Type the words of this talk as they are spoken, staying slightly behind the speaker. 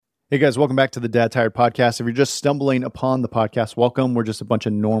Hey guys, welcome back to the Dad Tired Podcast. If you're just stumbling upon the podcast, welcome. We're just a bunch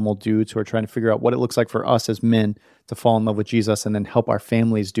of normal dudes who are trying to figure out what it looks like for us as men to fall in love with Jesus and then help our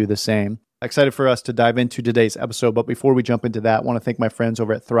families do the same. Excited for us to dive into today's episode, but before we jump into that, I want to thank my friends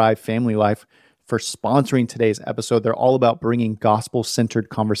over at Thrive Family Life for sponsoring today's episode. They're all about bringing gospel-centered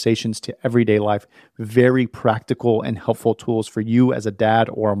conversations to everyday life, very practical and helpful tools for you as a dad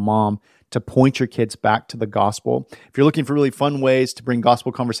or a mom to point your kids back to the gospel. If you're looking for really fun ways to bring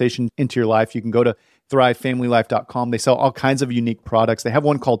gospel conversation into your life, you can go to thrivefamilylife.com. They sell all kinds of unique products. They have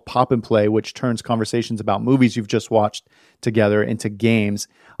one called Pop and Play, which turns conversations about movies you've just watched together into games.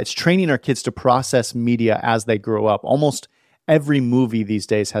 It's training our kids to process media as they grow up. Almost every movie these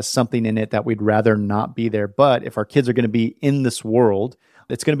days has something in it that we'd rather not be there. But if our kids are going to be in this world,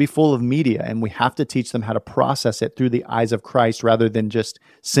 it's going to be full of media, and we have to teach them how to process it through the eyes of Christ rather than just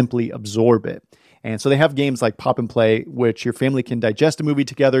simply absorb it. And so they have games like Pop and Play, which your family can digest a movie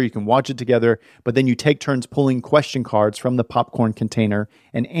together, you can watch it together, but then you take turns pulling question cards from the popcorn container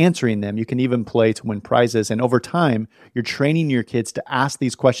and answering them. You can even play to win prizes. And over time, you're training your kids to ask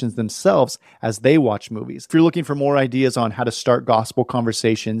these questions themselves as they watch movies. If you're looking for more ideas on how to start gospel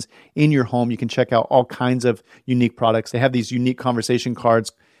conversations in your home, you can check out all kinds of unique products. They have these unique conversation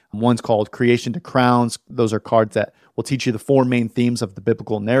cards. One's called Creation to Crowns. Those are cards that will teach you the four main themes of the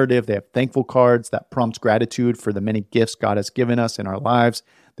biblical narrative. They have thankful cards that prompts gratitude for the many gifts God has given us in our lives.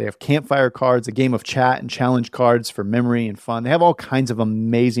 They have campfire cards, a game of chat and challenge cards for memory and fun. They have all kinds of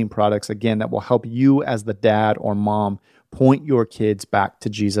amazing products, again, that will help you as the dad or mom point your kids back to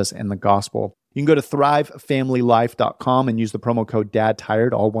Jesus and the gospel. You can go to thrivefamilylife.com and use the promo code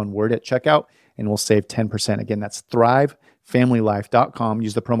DADTIRED, all one word, at checkout, and we'll save 10%. Again, that's thrivefamilylife.com.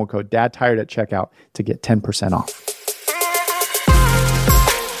 Use the promo code DADTIRED at checkout to get 10% off.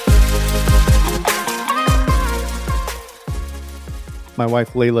 My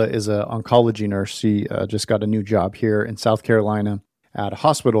wife, Layla, is an oncology nurse. She just got a new job here in South Carolina at a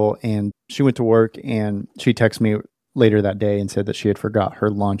hospital, and she went to work, and she texted me later that day and said that she had forgot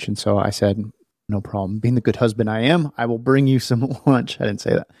her lunch. And so I said, no problem. Being the good husband I am, I will bring you some lunch. I didn't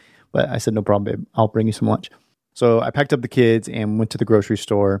say that, but I said, no problem, babe. I'll bring you some lunch. So I packed up the kids and went to the grocery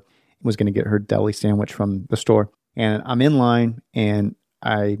store, was going to get her deli sandwich from the store. And I'm in line, and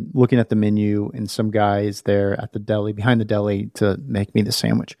I looking at the menu, and some guy is there at the deli, behind the deli, to make me the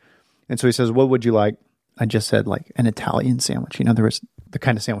sandwich. And so he says, what would you like? I just said, like, an Italian sandwich. You know, there was the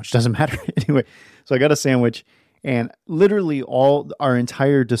kind of sandwich, doesn't matter. Anyway, so I got a sandwich, and literally all our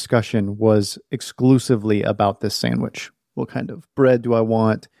entire discussion was exclusively about this sandwich. What kind of bread do I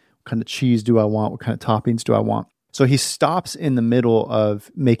want? What kind of cheese do I want? What kind of toppings do I want? So he stops in the middle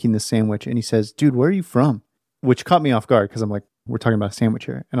of making the sandwich, and he says, dude, where are you from? Which caught me off guard, because I'm like, we're talking about a sandwich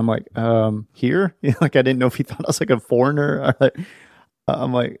here. And I'm like, here? Like, I didn't know if he thought I was like a foreigner.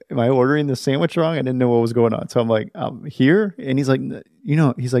 I'm like, am I ordering the sandwich wrong? I didn't know what was going on. So I'm like, here? And he's like,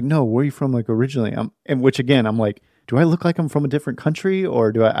 he's like, no, where are you from, like, originally? And which, again, I'm like, do I look like I'm from a different country?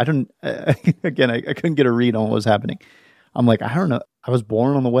 Or do I don't, again, I couldn't get a read on what was happening. I'm like, I don't know. I was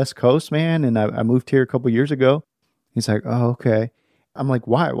born on the West Coast, man. And I moved here a couple years ago. He's like, oh, okay. I'm like,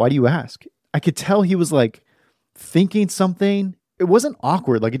 why? Why do you ask? I could tell he was like thinking something. It wasn't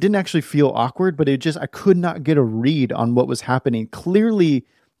awkward. Like, it didn't actually feel awkward, but I could not get a read on what was happening. Clearly,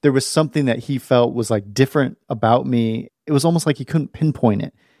 there was something that he felt was like different about me. It was almost like he couldn't pinpoint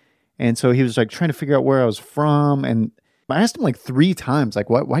it. And so he was like trying to figure out where I was from. And I asked him like 3 times, like,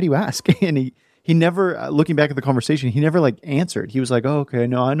 why do you ask? And he never, looking back at the conversation, he never like answered. He was like, oh, okay,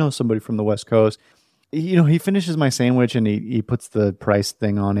 no, I know somebody from the West Coast. You know, he finishes my sandwich and he puts the price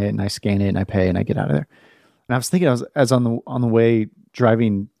thing on it, and I scan it and I pay and I get out of there. And I was thinking, as on the way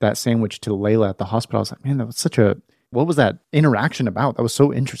driving that sandwich to Layla at the hospital, I was like, man, that was what was that interaction about? That was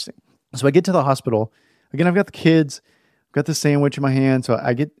so interesting. So I get to the hospital. Again, I've got the kids, I've got the sandwich in my hand. So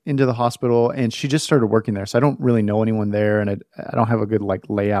I get into the hospital, and she just started working there. So I don't really know anyone there, and I don't have a good like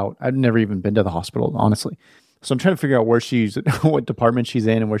layout. I've never even been to the hospital, honestly. So I'm trying to figure out what department she's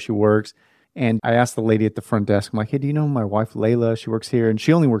in and where she works. And I asked the lady at the front desk, I'm like, hey, do you know my wife, Layla? She works here, and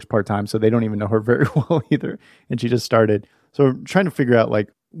she only works part-time, so they don't even know her very well either. And she just started. So I'm trying to figure out like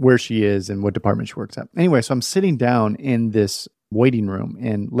where she is and what department she works at. Anyway, so I'm sitting down in this waiting room,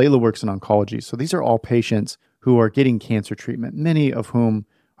 and Layla works in oncology. So these are all patients who are getting cancer treatment, many of whom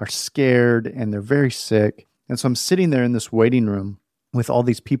are scared and they're very sick. And so I'm sitting there in this waiting room with all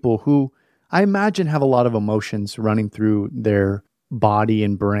these people who I imagine have a lot of emotions running through their body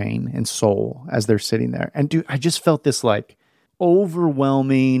and brain and soul as they're sitting there. And dude, I just felt this like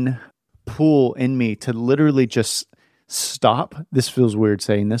overwhelming pull in me to literally just stop. This feels weird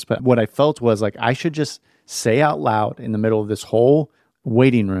saying this, but what I felt was like I should just say out loud in the middle of this whole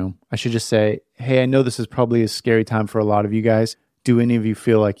waiting room, I should just say, hey, I know this is probably a scary time for a lot of you guys. Do any of you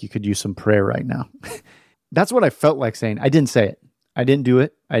feel like you could use some prayer right now? That's what I felt like saying. I didn't say it. I didn't do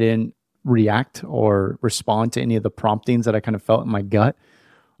it. I didn't react or respond to any of the promptings that I kind of felt in my gut.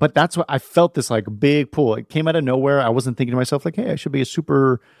 But that's what I felt, this like big pull. It came out of nowhere. I wasn't thinking to myself like, hey, I should be a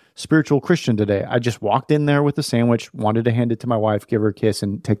super spiritual Christian today. I just walked in there with a sandwich, wanted to hand it to my wife, give her a kiss,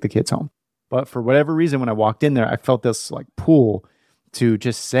 and take the kids home. But for whatever reason, when I walked in there, I felt this like pull to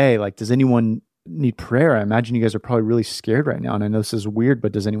just say, like, does anyone need prayer? I imagine you guys are probably really scared right now. And I know this is weird,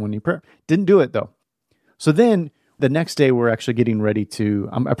 but does anyone need prayer? Didn't do it though. So then the next day, we're actually getting ready to,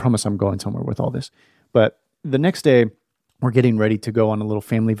 I promise I'm going somewhere with all this. But the next day, we're getting ready to go on a little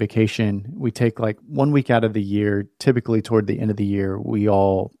family vacation. We take like 1 week out of the year. Typically toward the end of the year, we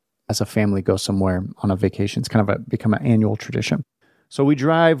all as a family go somewhere on a vacation. It's kind of become an annual tradition. So we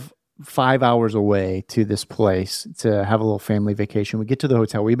drive 5 hours away to this place to have a little family vacation. We get to the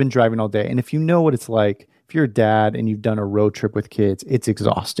hotel. We've been driving all day. And if you know what it's like, if you're a dad and you've done a road trip with kids, it's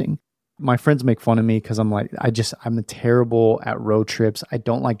exhausting. My friends make fun of me because I'm like, I'm terrible at road trips. I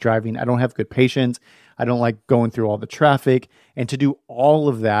don't like driving. I don't have good patience. I don't like going through all the traffic. And to do all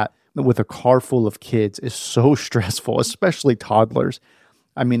of that with a car full of kids is so stressful, especially toddlers.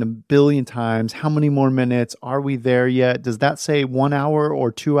 I mean, a billion times. How many more minutes? Are we there yet? Does that say 1 hour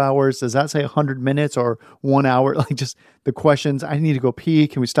or 2 hours? Does that say 100 minutes or 1 hour? Like just the questions. I need to go pee.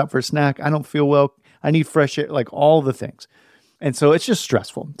 Can we stop for a snack? I don't feel well. I need fresh air. Like all the things. And so it's just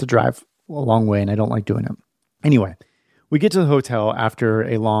stressful to drive a long way, and I don't like doing it. Anyway, we get to the hotel after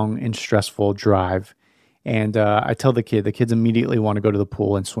a long and stressful drive, and I tell the kids immediately want to go to the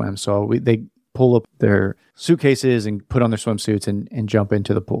pool and swim. So they pull up their suitcases and put on their swimsuits and jump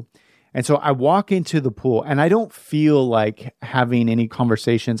into the pool. And so I walk into the pool, and I don't feel like having any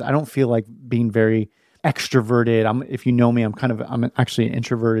conversations. I don't feel like being very extroverted. If you know me, I'm actually an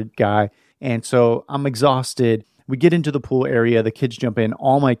introverted guy. And so I'm exhausted. We get into the pool area. The kids jump in.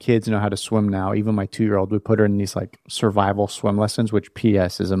 All my kids know how to swim now. Even my 2-year-old, we put her in these like survival swim lessons, which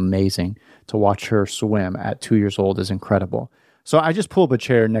PS is amazing. To watch her swim at 2 years old is incredible. So I just pull up a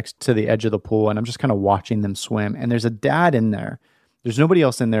chair next to the edge of the pool, and I'm just kind of watching them swim. And there's a dad in there. There's nobody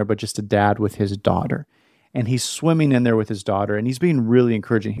else in there but just a dad with his daughter. And he's swimming in there with his daughter, and he's being really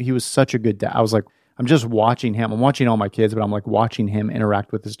encouraging. He was such a good dad. I was like, I'm just watching him. I'm watching all my kids, but I'm like watching him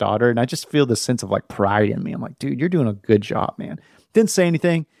interact with his daughter. And I just feel this sense of like pride in me. I'm like, dude, you're doing a good job, man. Didn't say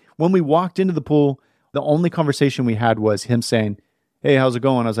anything. When we walked into the pool, the only conversation we had was him saying, hey, how's it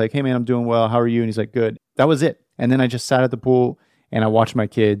going? I was like, hey man, I'm doing well. How are you? And he's like, good. That was it. And then I just sat at the pool and I watched my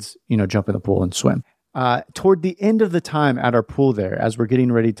kids, jump in the pool and swim. Toward the end of the time at our pool there, as we're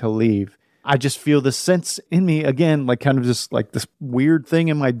getting ready to leave, I just feel this sense in me again, like kind of just like this weird thing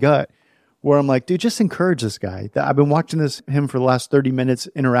in my gut where I'm like, dude, just encourage this guy. I've been watching him for the last 30 minutes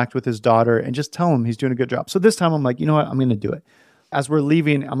interact with his daughter and just tell him he's doing a good job. So this time I'm like, you know what? I'm going to do it. As we're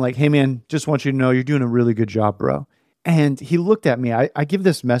leaving, I'm like, hey man, just want you to know you're doing a really good job, bro. And he looked at me. I give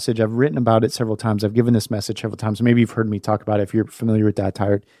this message. I've written about it several times. I've given this message several times. Maybe you've heard me talk about it if you're familiar with Dad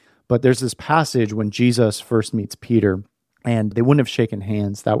Tired. But there's this passage when Jesus first meets Peter, and they wouldn't have shaken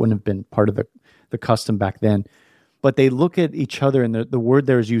hands. That wouldn't have been part of the custom back then. But they look at each other, and the word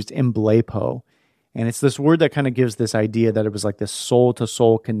there is used emblepo. And it's this word that kind of gives this idea that it was like this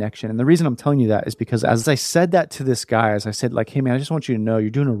soul-to-soul connection. And the reason I'm telling you that is because as I said that to this guy, as I said, like, hey, man, I just want you to know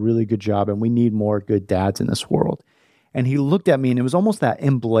you're doing a really good job, and we need more good dads in this world. And he looked at me, and it was almost that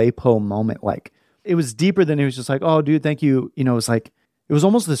emblepo moment. Like, it was deeper than it was just like, oh, dude, thank you. It was like, it was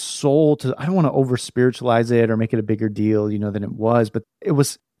almost this soul to, I don't want to over-spiritualize it or make it a bigger deal, than it was. But it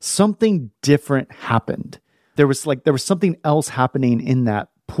was something different happened. There was something else happening in that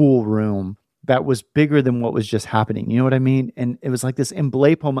pool room that was bigger than what was just happening. You know what I mean? And it was like this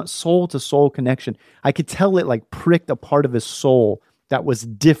emblepo, soul to soul connection. I could tell it like pricked a part of his soul that was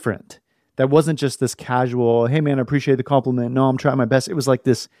different. That wasn't just this casual, hey man, I appreciate the compliment. No, I'm trying my best. It was like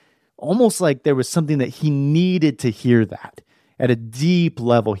this, almost like there was something that he needed to hear that. At a deep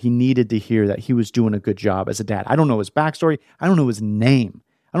level, he needed to hear that he was doing a good job as a dad. I don't know his backstory. I don't know his name.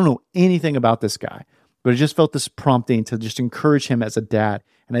 I don't know anything about this guy. But I just felt this prompting to just encourage him as a dad.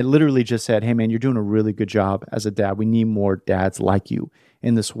 And I literally just said, hey man, you're doing a really good job as a dad. We need more dads like you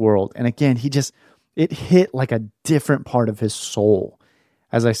in this world. And again, it hit like a different part of his soul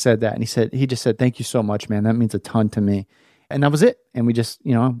as I said that. And he just said, thank you so much, man. That means a ton to me. And that was it. And we just,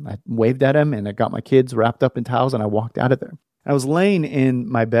 I waved at him and I got my kids wrapped up in towels and I walked out of there. I was laying in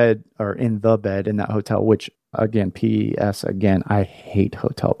my bed or in the bed in that hotel, which again, P.S. again, I hate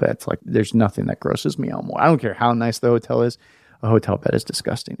hotel beds. Like there's nothing that grosses me out more. I don't care how nice the hotel is. A hotel bed is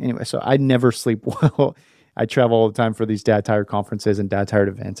disgusting. Anyway, so I never sleep well. I travel all the time for these dad tired conferences and dad tired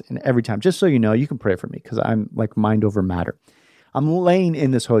events. And every time, just so you know, you can pray for me because I'm like mind over matter. I'm laying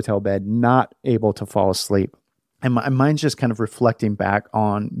in this hotel bed, not able to fall asleep. And my mind's just kind of reflecting back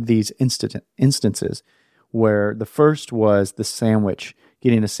on these instances where the first was the sandwich,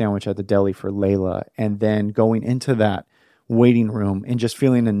 getting a sandwich at the deli for Layla, and then going into that waiting room and just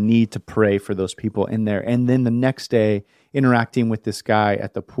feeling a need to pray for those people in there. And then the next day, interacting with this guy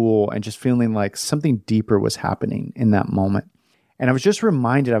at the pool and just feeling like something deeper was happening in that moment. And I was just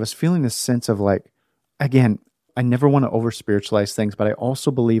reminded, I was feeling this sense of like, again, I never want to over spiritualize things, but I also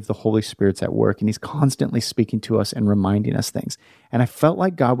believe the Holy Spirit's at work and he's constantly speaking to us and reminding us things. And I felt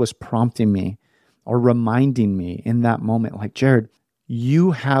like God was prompting me or reminding me in that moment, like, Jerrad,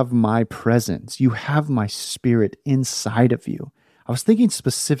 you have my presence. You have my spirit inside of you. I was thinking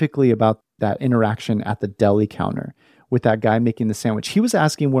specifically about that interaction at the deli counter with that guy making the sandwich. He was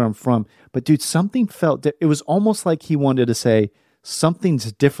asking where I'm from, but dude, something felt, it was almost like he wanted to say,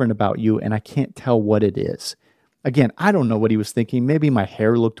 something's different about you and I can't tell what it is. Again, I don't know what he was thinking. Maybe my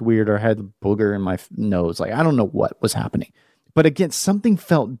hair looked weird or I had a booger in my nose. Like, I don't know what was happening. But again, something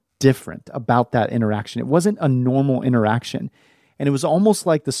felt different about that interaction. It wasn't a normal interaction. And it was almost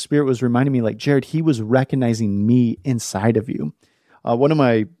like the Spirit was reminding me, like, Jerrad, he was recognizing me inside of you. One of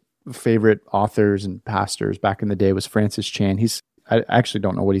my favorite authors and pastors back in the day was Francis Chan. I actually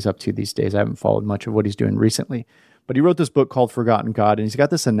don't know what he's up to these days. I haven't followed much of what he's doing recently. But he wrote this book called Forgotten God, and he's got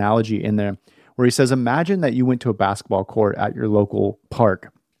this analogy in there where he says, imagine that you went to a basketball court at your local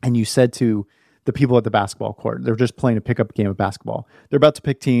park, and you said to the people at the basketball court, they're just playing a pickup game of basketball. They're about to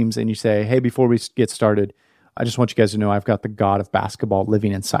pick teams, and you say, hey, before we get started, I just want you guys to know I've got the God of basketball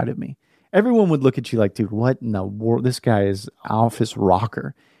living inside of me. Everyone would look at you like, dude, what in the world? This guy is off his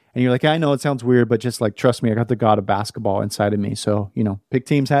rocker. And you're like, I know it sounds weird, but just like, trust me, I got the God of basketball inside of me. So, pick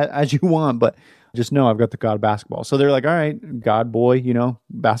teams as you want, but just know I've got the God of basketball. So they're like, all right, God boy,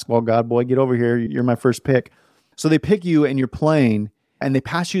 basketball God boy, get over here. You're my first pick. So they pick you and you're playing and they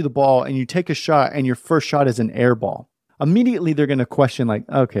pass you the ball and you take a shot and your first shot is an air ball. Immediately they're going to question like,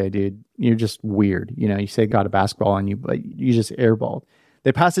 okay, dude, you're just weird. You say God of basketball and you just airballed.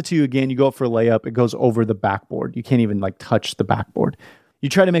 They pass it to you again. You go up for a layup. It goes over the backboard. You can't even like touch the backboard. You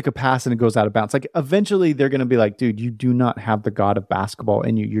try to make a pass and it goes out of bounds. Like eventually they're going to be like, dude, you do not have the God of basketball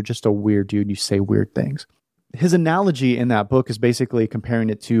in you. You're just a weird dude. You say weird things. His analogy in that book is basically comparing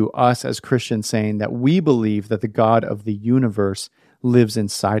it to us as Christians saying that we believe that the God of the universe lives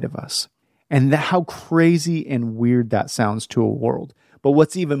inside of us. And how crazy and weird that sounds to a world. But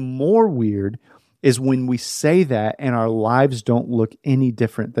what's even more weird is when we say that and our lives don't look any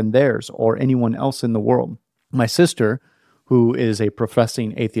different than theirs or anyone else in the world. My sister, who is a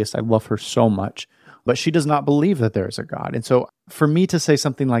professing atheist, I love her so much, but she does not believe that there is a God. And so for me to say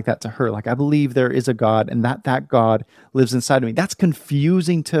something like that to her, like I believe there is a God and that God lives inside of me, that's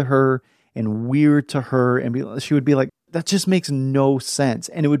confusing to her and weird to her. And she would be like, that just makes no sense.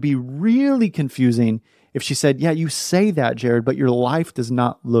 And it would be really confusing if she said, yeah, you say that, Jerrad, but your life does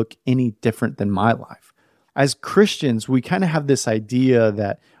not look any different than my life. As Christians, we kind of have this idea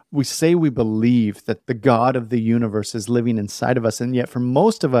that we say we believe that the God of the universe is living inside of us. And yet for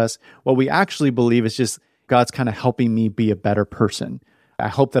most of us, what we actually believe is just God's kind of helping me be a better person. I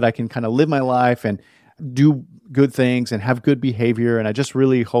hope that I can kind of live my life and do good things and have good behavior. And I just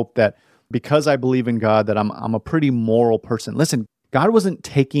really hope that because I believe in God, that I'm a pretty moral person. Listen, God wasn't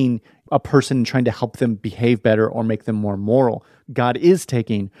taking a person and trying to help them behave better or make them more moral. God is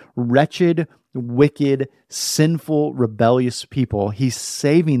taking wretched, wicked, sinful, rebellious people. He's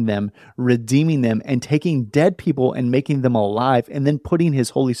saving them, redeeming them, and taking dead people and making them alive, and then putting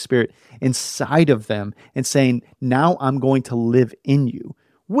his Holy Spirit inside of them and saying, now I'm going to live in you,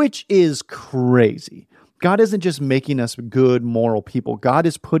 which is crazy. God isn't just making us good, moral people. God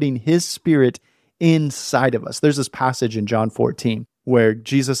is putting his Spirit inside of us. There's this passage in John 14 where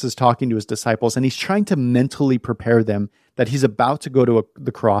Jesus is talking to his disciples and he's trying to mentally prepare them that he's about to go to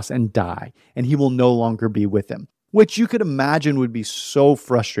the cross and die, and he will no longer be with them, which you could imagine would be so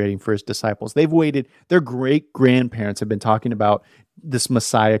frustrating for his disciples. They've waited, their great-grandparents have been talking about this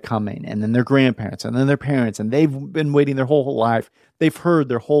Messiah coming, and then their grandparents, and then their parents, and they've been waiting their whole life. They've heard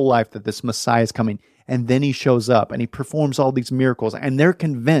their whole life that this Messiah is coming, and then he shows up, and he performs all these miracles, and they're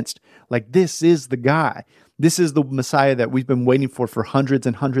convinced, like, this is the guy. This is the Messiah that we've been waiting for hundreds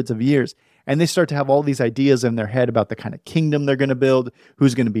and hundreds of years. And they start to have all these ideas in their head about the kind of kingdom they're going to build,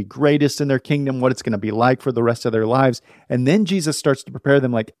 who's going to be greatest in their kingdom, what it's going to be like for the rest of their lives. And then Jesus starts to prepare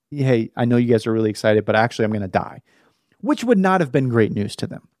them like, hey, I know you guys are really excited, but actually I'm going to die, which would not have been great news to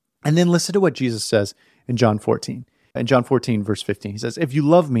them. And then listen to what Jesus says in John 14. In John 14, verse 15, he says, if you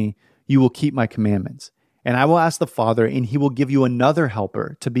love me, you will keep my commandments. And I will ask the Father, and he will give you another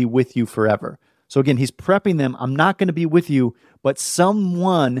helper to be with you forever. So again, he's prepping them. I'm not going to be with you, but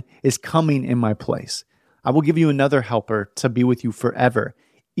someone is coming in my place. I will give you another helper to be with you forever,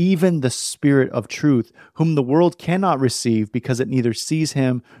 even the Spirit of truth, whom the world cannot receive because it neither sees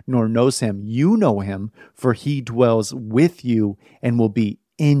him nor knows him. You know him, for he dwells with you and will be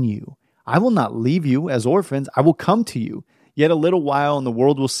in you. I will not leave you as orphans. I will come to you. Yet a little while, and the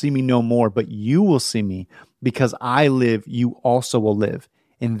world will see me no more, but you will see me. Because I live, you also will live.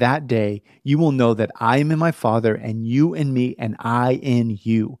 In that day, you will know that I am in my Father, and you in me, and I in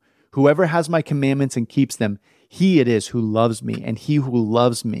you. Whoever has my commandments and keeps them, he it is who loves me, and he who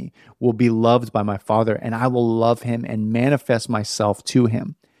loves me will be loved by my Father, and I will love him and manifest myself to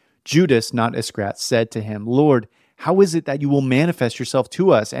him. Judas, not Iscariot, said to him, Lord, how is it that you will manifest yourself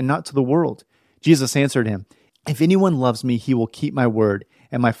to us and not to the world? Jesus answered him, if anyone loves me, he will keep my word,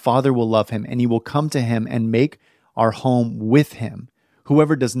 and my Father will love him, and he will come to him and make our home with him.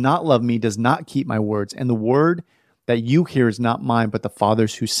 Whoever does not love me does not keep my words, and the word that you hear is not mine, but the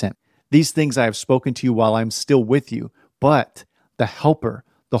Father's who sent me. These things I have spoken to you while I am still with you, but the Helper,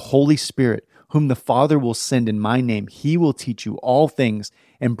 the Holy Spirit, whom the Father will send in my name, he will teach you all things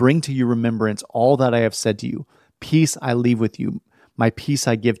and bring to your remembrance all that I have said to you. Peace I leave with you. My peace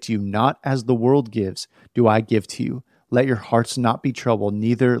I give to you, not as the world gives, do I give to you. Let your hearts not be troubled,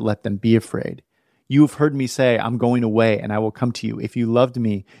 neither let them be afraid. You have heard me say, I'm going away, and I will come to you. If you loved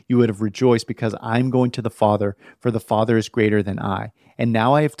me, you would have rejoiced, because I am going to the Father, for the Father is greater than I. And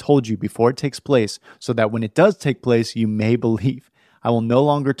now I have told you before it takes place, so that when it does take place, you may believe. I will no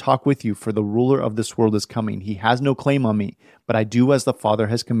longer talk with you, for the ruler of this world is coming. He has no claim on me, but I do as the Father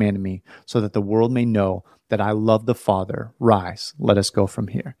has commanded me, so that the world may know that I love the Father. Rise, let us go from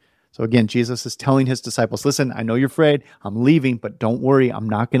here. So again, Jesus is telling his disciples, listen, I know you're afraid. I'm leaving, but don't worry. I'm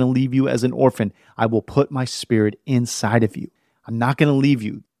not going to leave you as an orphan. I will put my Spirit inside of you. I'm not going to leave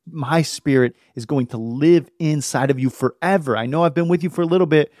you. My Spirit is going to live inside of you forever. I know I've been with you for a little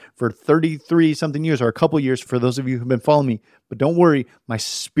bit, for 33 something years, or a couple years for those of you who've been following me, but don't worry. My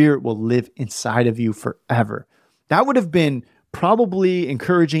Spirit will live inside of you forever. That would have been probably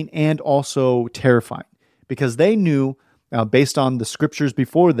encouraging and also terrifying, because they knew, based on the scriptures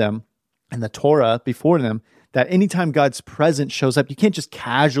before them and the Torah before them, that anytime God's presence shows up, you can't just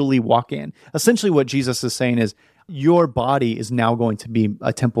casually walk in. Essentially what Jesus is saying is, your body is now going to be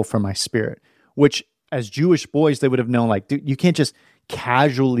a temple for my Spirit, which as Jewish boys, they would have known, like, dude, you can't just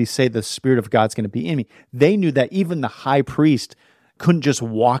casually say the Spirit of God's going to be in me. They knew that even the high priest couldn't just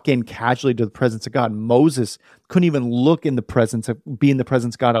walk in casually to the presence of God. Moses couldn't even look in the presence of, be in the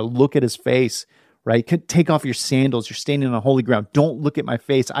presence of God, or look at his face, right? Take off your sandals. You're standing on holy ground. Don't look at my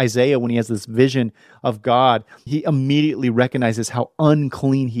face. Isaiah, when he has this vision of God, he immediately recognizes how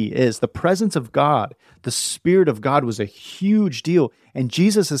unclean he is. The presence of God, the Spirit of God, was a huge deal. And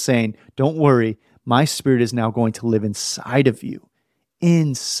Jesus is saying, don't worry, my Spirit is now going to live inside of you.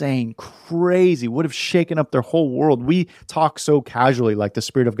 Insane, crazy, would have shaken up their whole world. We talk so casually like the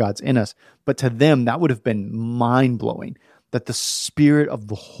Spirit of God's in us, but to them, that would have been mind-blowing, that the Spirit of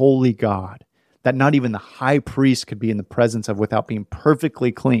the holy God, that not even the high priest could be in the presence of without being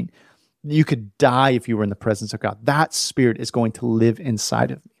perfectly clean. You could die if you were in the presence of God. That Spirit is going to live inside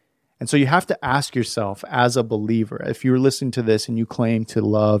of me. And so you have to ask yourself as a believer, if you're listening to this and you claim to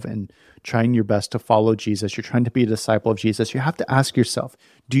love and trying your best to follow Jesus, you're trying to be a disciple of Jesus, you have to ask yourself,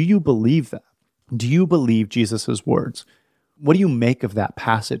 do you believe that? Do you believe Jesus' words? What do you make of that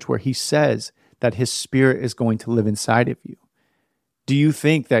passage where he says that his Spirit is going to live inside of you? Do you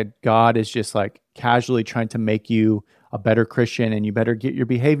think that God is just like casually trying to make you a better Christian, and you better get your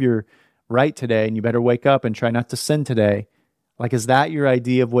behavior right today, and you better wake up and try not to sin today? Like, is that your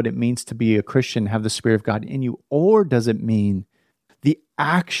idea of what it means to be a Christian, have the Spirit of God in you? Or does it mean the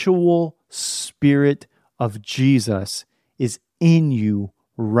actual Spirit of Jesus is in you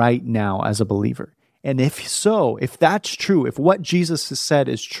right now as a believer? And if so, if that's true, if what Jesus has said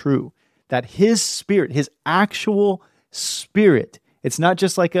is true, that his Spirit, his actual Spirit, it's not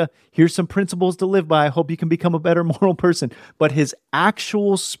just like here's some principles to live by, I hope you can become a better moral person, but his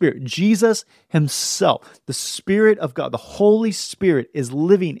actual Spirit, Jesus himself, the Spirit of God, the Holy Spirit is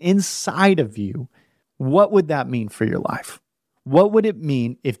living inside of you. What would that mean for your life? What would it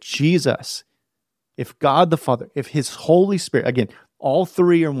mean if Jesus, if God the Father, if his Holy Spirit, again, all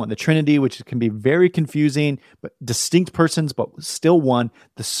three are one, the Trinity, which can be very confusing, but distinct persons, but still one,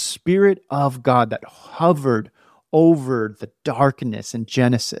 the Spirit of God that hovered over the darkness in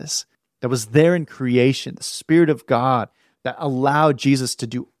Genesis, that was there in creation, the Spirit of God that allowed Jesus to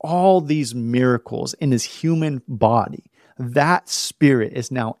do all these miracles in his human body, That spirit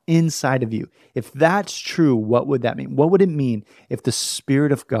is now inside of you. If that's true, what would that mean? What would it mean if the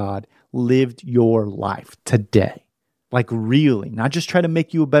Spirit of God lived your life today? Like really, not just try to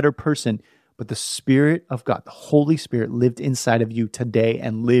make you a better person, but the Spirit of God, the Holy Spirit lived inside of you today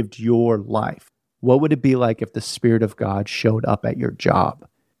and lived your life. What would it be like if the Spirit of God showed up at your job,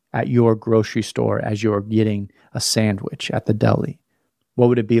 at your grocery store as you're getting a sandwich at the deli? What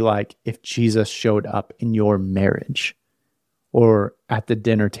would it be like if Jesus showed up in your marriage, or at the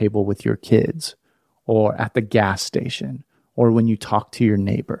dinner table with your kids, or at the gas station, or when you talk to your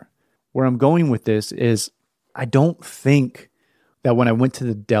neighbor? Where I'm going with this is I don't think that when I went to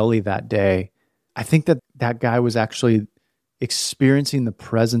the deli that day, I think that that guy was actually experiencing the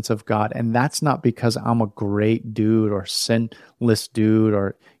presence of God. And that's not because I'm a great dude or sinless dude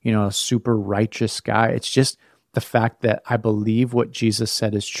or, a super righteous guy. It's just the fact that I believe what Jesus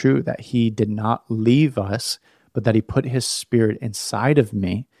said is true, that he did not leave us, but that he put his Spirit inside of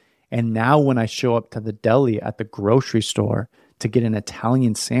me. And now when I show up to the deli at the grocery store to get an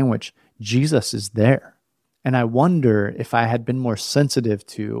Italian sandwich, Jesus is there. And I wonder if I had been more sensitive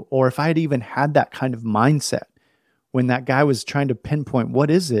to, or if I had even had that kind of mindset when that guy was trying to pinpoint,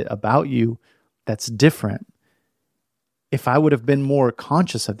 what is it about you that's different? If I would have been more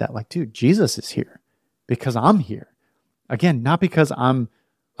conscious of that, like, dude, Jesus is here because I'm here. Again, not because I'm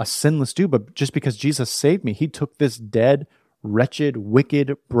a sinless dude, but just because Jesus saved me. He took this dead, wretched,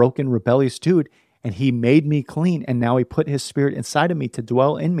 wicked, broken, rebellious dude, and he made me clean. And now he put his Spirit inside of me to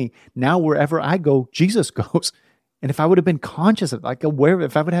dwell in me. Now wherever I go, Jesus goes. And if I would have been conscious of, like, aware,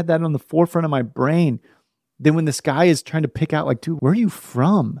 if I would have had that on the forefront of my brain, then when this guy is trying to pick out, like, dude, where are you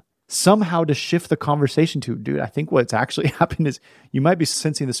from? Somehow to shift the conversation to, dude, I think what's actually happened is you might be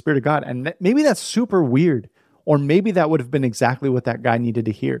sensing the Spirit of God. And maybe that's super weird. Or maybe that would have been exactly what that guy needed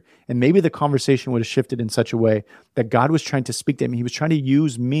to hear. And maybe the conversation would have shifted in such a way that God was trying to speak to him. He was trying to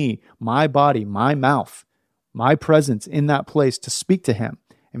use me, my body, my mouth, my presence in that place to speak to him.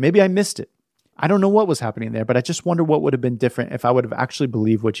 And maybe I missed it. I don't know what was happening there, but I just wonder what would have been different if I would have actually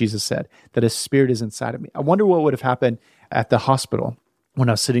believed what Jesus said, that his Spirit is inside of me. I wonder what would have happened at the hospital when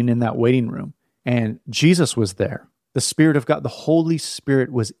I was sitting in that waiting room and Jesus was there. The Spirit of God, the Holy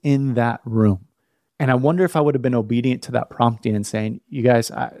Spirit was in that room. And I wonder if I would have been obedient to that prompting and saying, you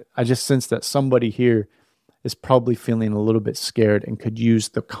guys, I just sense that somebody here is probably feeling a little bit scared and could use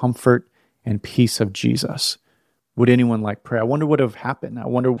the comfort and peace of Jesus. Would anyone like prayer? I wonder what would have happened. I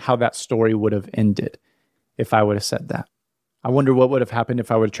wonder how that story would have ended if I would have said that. I wonder what would have happened if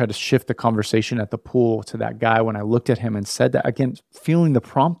I would have tried to shift the conversation at the pool to that guy when I looked at him and said that. Again, feeling the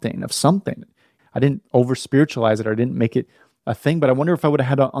prompting of something. I didn't over-spiritualize it or I didn't make it a thing, but I wonder if I would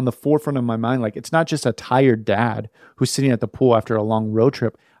have had on the forefront of my mind, like, it's not just a tired dad who's sitting at the pool after a long road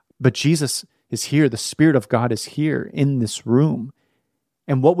trip, but Jesus is here. The Spirit of God is here in this room.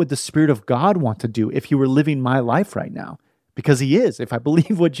 And what would the Spirit of God want to do if he were living my life right now? Because he is. If I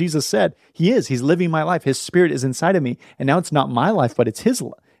believe what Jesus said, he is. He's living my life. His Spirit is inside of me. And now it's not my life, but it's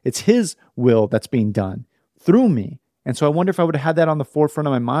his will that's being done through me. And so I wonder if I would have had that on the forefront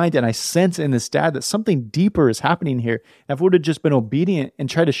of my mind, and I sense in this dad that something deeper is happening here. And if I would have just been obedient and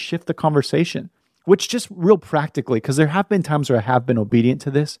tried to shift the conversation, which just real practically, because there have been times where I have been obedient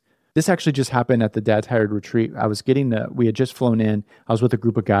to this. This actually just happened at the Dad's Hired Retreat. We had just flown in. I was with a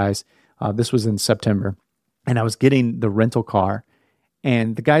group of guys. This was in September. And I was getting the rental car.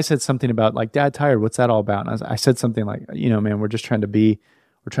 And the guy said something about, like, Dad Tired, what's that all about? And I said something like, man, we're trying to be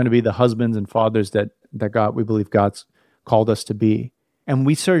the husbands and fathers that we believe God's called us to be. And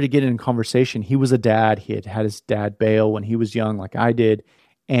we started to get in conversation. He was a dad. He had his dad bail when he was young, like I did.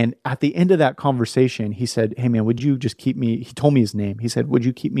 And at the end of that conversation, he said, hey man, would you just keep me, he told me his name. He said, would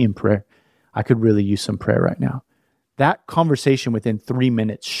you keep me in prayer? I could really use some prayer right now. That conversation within 3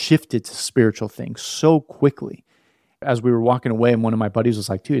 minutes shifted to spiritual things so quickly. As we were walking away, and one of my buddies was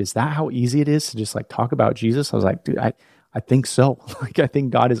like, dude, is that how easy it is to just like talk about Jesus? I was like, dude, I think so. Like, I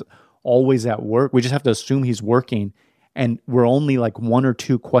think God is always at work. We just have to assume he's working. And we're only like 1 or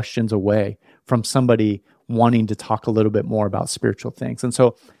 2 questions away from somebody wanting to talk a little bit more about spiritual things. And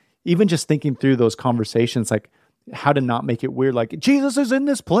so even just thinking through those conversations, like how to not make it weird, like Jesus is in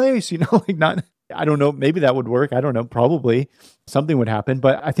this place, like not, I don't know, maybe that would work. I don't know, probably something would happen.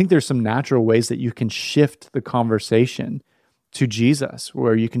 But I think there's some natural ways that you can shift the conversation to Jesus,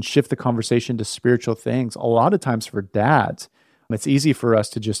 where you can shift the conversation to spiritual things. A lot of times for dads, it's easy for us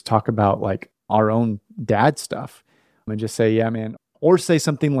to just talk about like our own dad stuff and just say, yeah, man, or say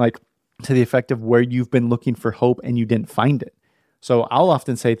something like to the effect of where you've been looking for hope and you didn't find it. So I'll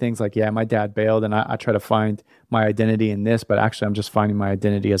often say things like, yeah, my dad bailed and I try to find my identity in this, but actually I'm just finding my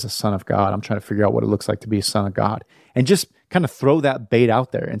identity as a son of God. I'm trying to figure out what it looks like to be a son of God and just kind of throw that bait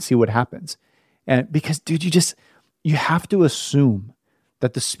out there and see what happens. And because, dude, you have to assume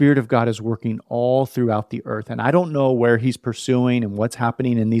that the Spirit of God is working all throughout the earth. And I don't know where he's pursuing and what's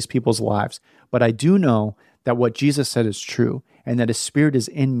happening in these people's lives, but I do know that what Jesus said is true and that his Spirit is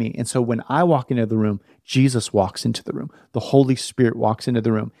in me. And so when I walk into the room, Jesus walks into the room. The Holy Spirit walks into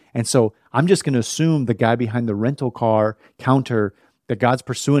the room. And so I'm just going to assume the guy behind the rental car counter, that God's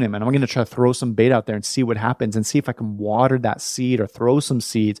pursuing him. And I'm going to try to throw some bait out there and see what happens and see if I can water that seed or throw some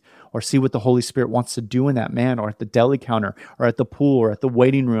seeds or see what the Holy Spirit wants to do in that man or at the deli counter or at the pool or at the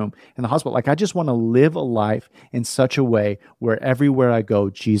waiting room in the hospital. Like, I just want to live a life in such a way where everywhere I go,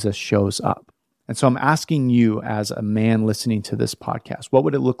 Jesus shows up. And so I'm asking you as a man listening to this podcast, what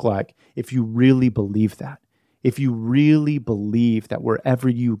would it look like if you really believe that? If you really believe that wherever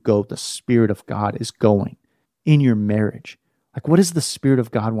you go, the Spirit of God is going in your marriage. Like, what does the Spirit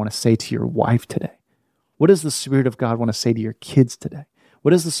of God want to say to your wife today? What does the Spirit of God want to say to your kids today?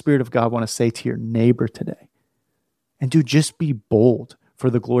 What does the Spirit of God want to say to your neighbor today? And dude, just be bold for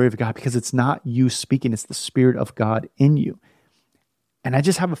the glory of God, because it's not you speaking, it's the Spirit of God in you. And I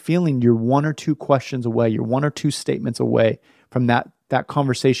just have a feeling you're one or two questions away, you're one or two statements away from that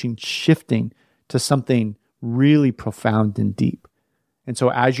conversation shifting to something really profound and deep. And so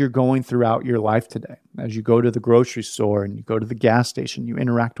as you're going throughout your life today, as you go to the grocery store and you go to the gas station, you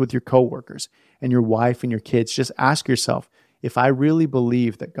interact with your coworkers and your wife and your kids, just ask yourself, if I really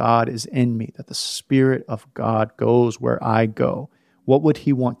believe that God is in me, that the Spirit of God goes where I go, what would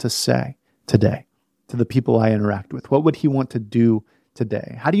he want to say today to the people I interact with? What would he want to do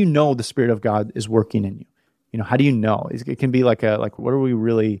today? How do you know the Spirit of God is working in you? You know, how do you know? It can be like what are we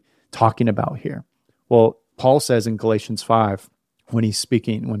really talking about here? Well, Paul says in Galatians 5,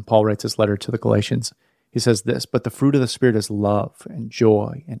 when Paul writes his letter to the Galatians, he says this, but the fruit of the Spirit is love and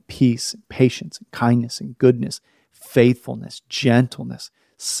joy and peace and patience and kindness and goodness, faithfulness, gentleness,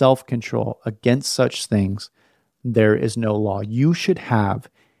 self-control. Against such things, there is no law. You should have,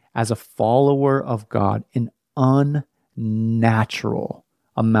 as a follower of God, an unnatural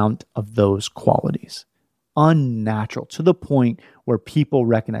amount of those qualities. Unnatural, to the point where people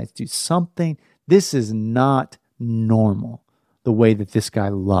recognize, dude, this is not normal. The way that this guy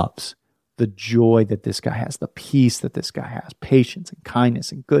loves, the joy that this guy has, the peace that this guy has, patience and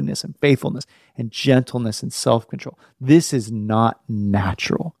kindness and goodness and faithfulness and gentleness and self-control. This is not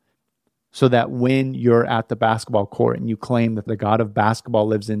natural. So that when you're at the basketball court and you claim that the God of basketball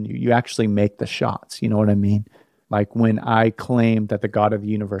lives in you, you actually make the shots. You know what I mean? Like when I claim that the God of the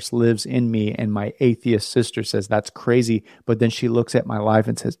universe lives in me and my atheist sister says that's crazy, but then she looks at my life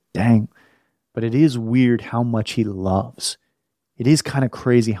and says, dang, but it is weird how much he loves. It is kind of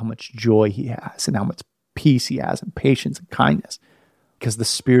crazy how much joy he has and how much peace he has and patience and kindness, because the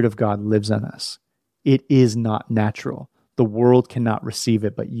Spirit of God lives in us. It is not natural. The world cannot receive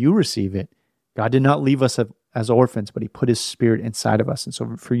it, but you receive it. God did not leave us as orphans, but he put his Spirit inside of us. And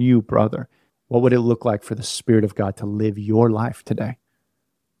so for you, brother, what would it look like for the Spirit of God to live your life today,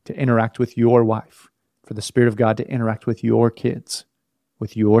 to interact with your wife, for the Spirit of God to interact with your kids,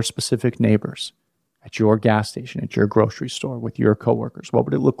 with your specific neighbors, at your gas station, at your grocery store, with your coworkers? What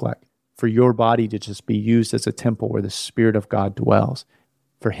would it look like for your body to just be used as a temple where the Spirit of God dwells,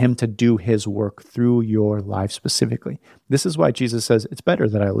 for him to do his work through your life specifically? This is why Jesus says, it's better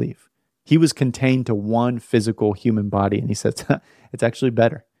that I leave. He was contained to one physical human body, and he says, it's actually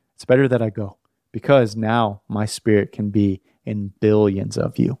better. It's better that I go, because now my Spirit can be in billions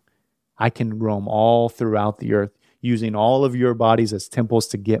of you. I can roam all throughout the earth, using all of your bodies as temples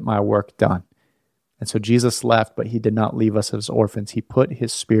to get my work done. And so Jesus left, but he did not leave us as orphans. He put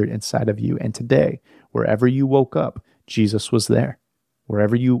his Spirit inside of you. And today, wherever you woke up, Jesus was there.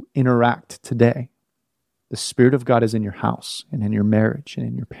 Wherever you interact today, the Spirit of God is in your house and in your marriage and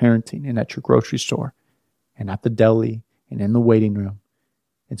in your parenting and at your grocery store and at the deli and in the waiting room.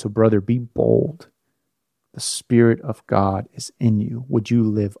 And so, brother, be bold. The Spirit of God is in you. Would you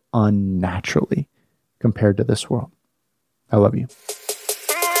live unnaturally compared to this world? I love you.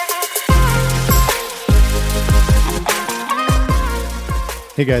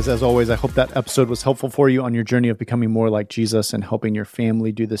 Hey guys, as always, I hope that episode was helpful for you on your journey of becoming more like Jesus and helping your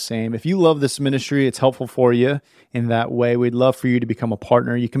family do the same. If you love this ministry, it's helpful for you in that way. We'd love for you to become a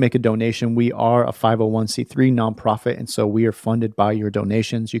partner. You can make a donation. We are a 501c3 nonprofit, and so we are funded by your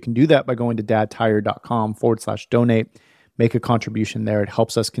donations. You can do that by going to dadtire.com/donate. Make a contribution there. It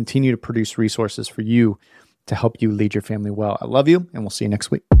helps us continue to produce resources for you to help you lead your family well. I love you, and we'll see you next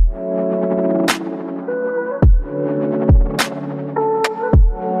week.